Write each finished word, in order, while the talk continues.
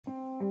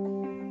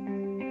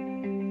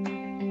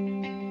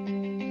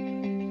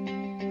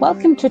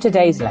Welcome to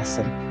today's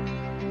lesson.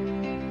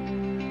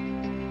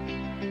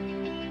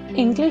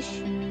 English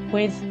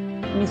with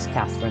Miss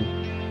Catherine.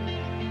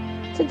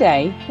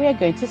 Today we are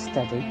going to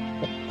study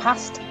the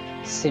past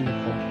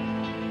simple.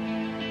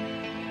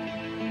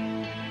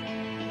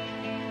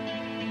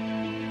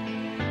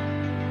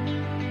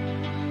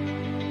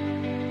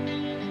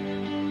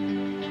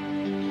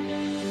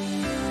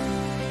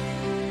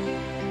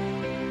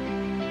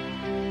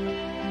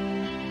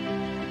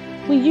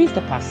 We use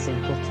the past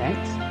simple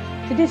tense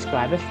to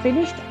describe a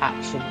finished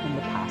action in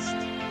the past.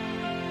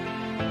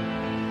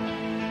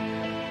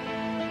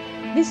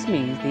 This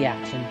means the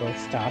action both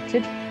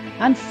started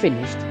and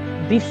finished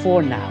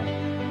before now.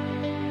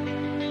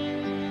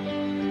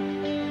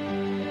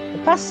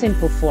 The past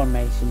simple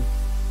formation: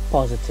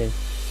 positive,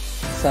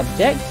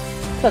 subject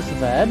plus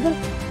verb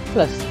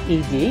plus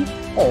ed,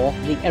 or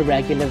the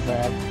irregular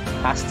verb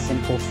past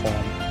simple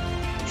form.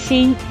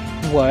 She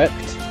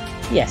worked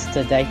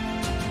yesterday.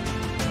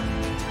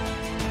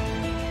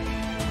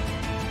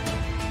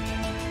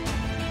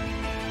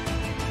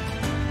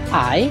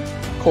 I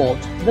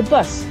caught the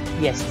bus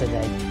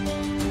yesterday.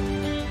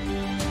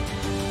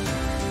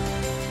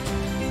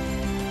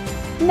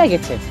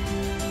 Negative.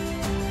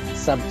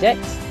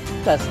 Subject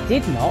plus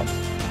did not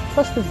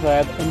plus the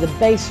verb in the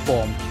base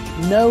form,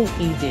 no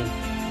ed.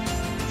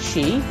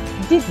 She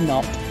did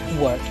not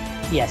work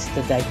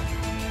yesterday.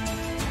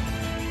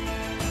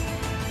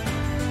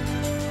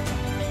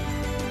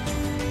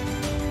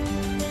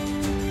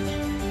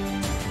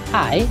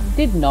 I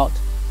did not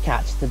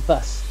catch the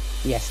bus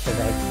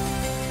yesterday.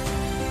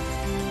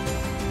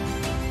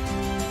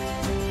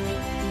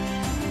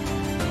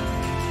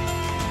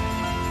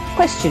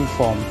 Question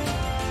form.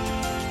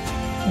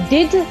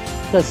 Did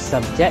plus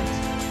subject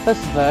plus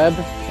verb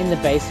in the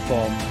base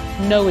form,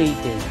 no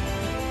ed.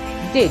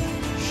 Did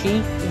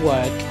she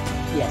work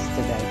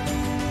yesterday?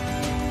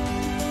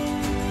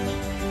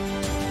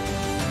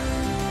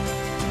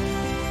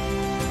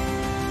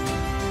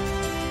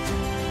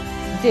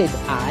 Did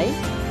I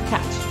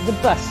catch the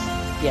bus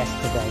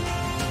yesterday?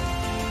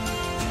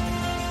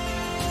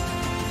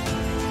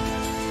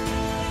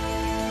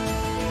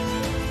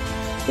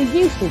 The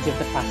usage of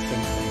the past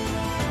simple: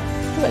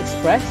 to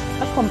express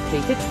a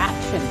completed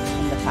action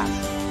in the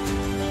past.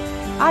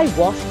 I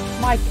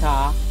washed my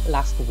car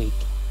last week.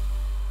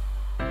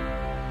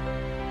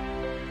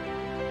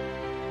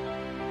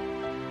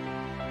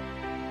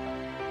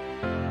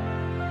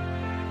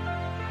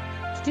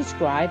 To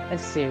describe a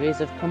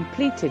series of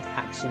completed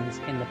actions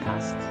in the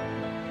past.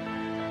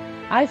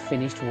 I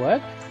finished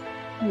work,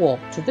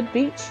 walked to the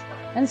beach,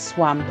 and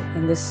swam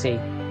in the sea.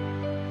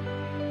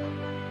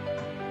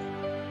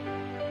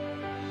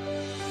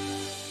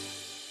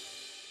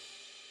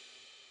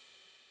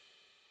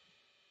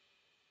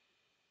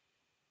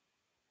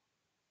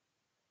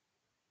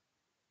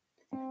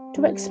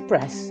 To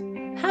express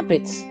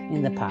habits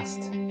in the past.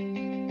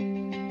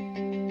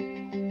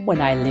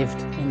 When I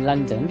lived in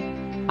London,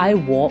 I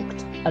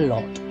walked a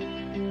lot.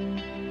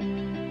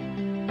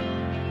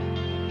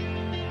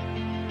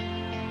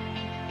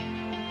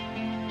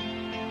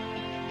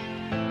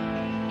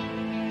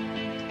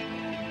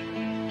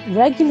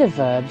 Regular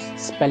verbs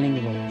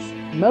spelling rules.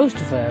 Most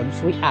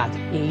verbs we add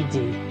ed.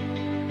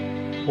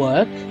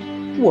 Work,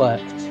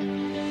 worked.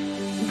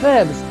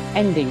 Verbs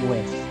ending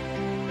with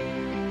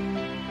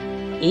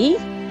E,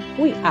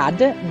 we add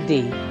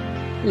D,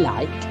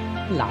 like,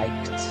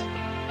 liked.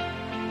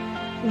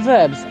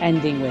 Verbs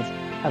ending with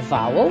a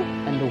vowel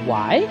and a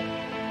Y,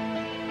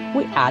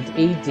 we add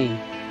ed,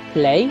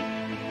 play,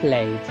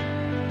 played.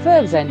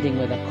 Verbs ending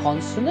with a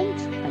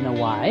consonant and a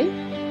Y,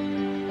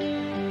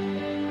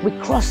 we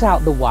cross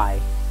out the Y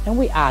and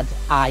we add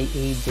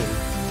ied,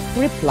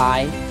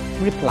 reply,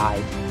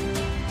 replied.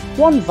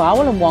 One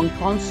vowel and one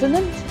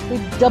consonant, we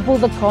double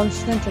the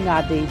consonant and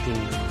add ed,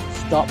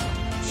 stop,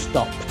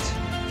 stopped.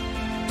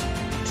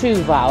 Two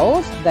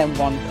vowels, then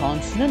one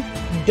consonant,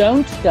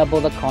 don't double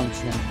the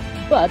consonant,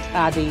 but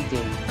add ed,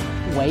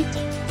 wait,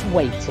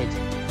 waited.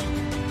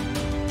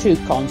 Two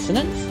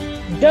consonants,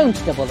 don't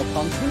double the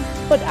consonant,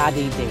 but add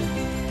ed,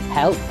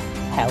 help,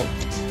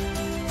 helped.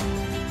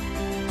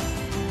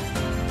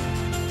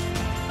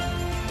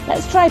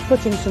 Let's try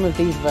putting some of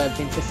these verbs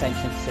into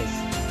sentences.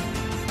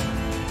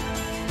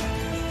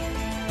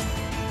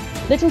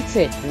 Little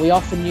tip, we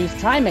often use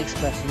time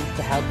expressions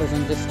to help us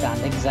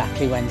understand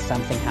exactly when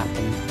something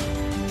happened.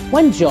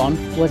 When John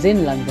was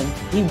in London,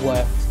 he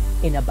worked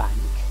in a bank.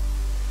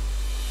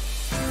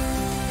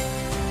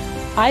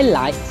 I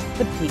liked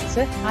the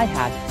pizza I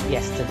had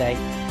yesterday.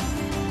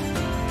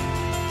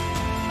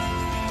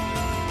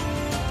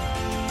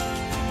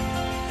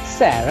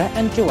 Sarah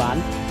and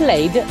Joanne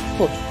played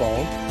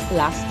football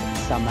last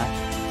summer.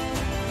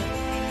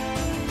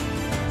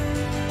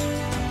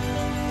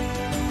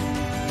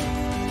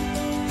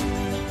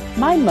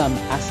 My mum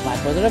asked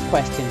my brother a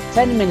question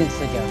 10 minutes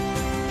ago,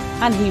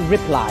 and he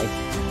replied.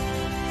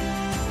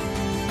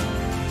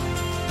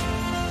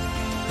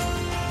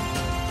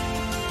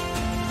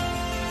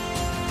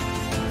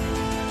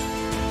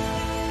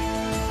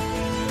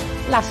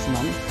 Last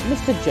month,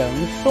 Mr.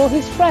 Jones saw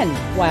his friend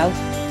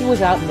whilst he was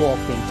out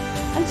walking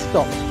and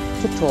stopped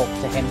to talk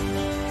to him.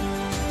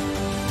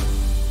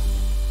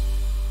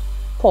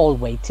 Paul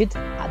waited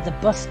at the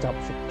bus stop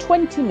for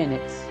 20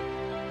 minutes.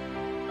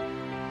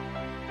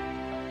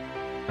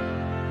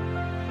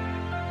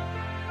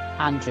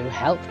 Andrew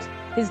helped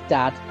his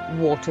dad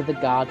water the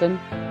garden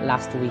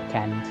last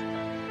weekend.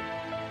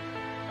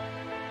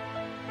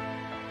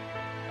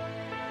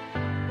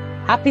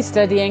 Happy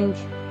studying!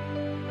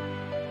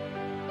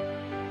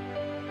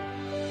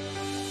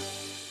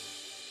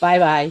 Bye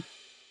bye.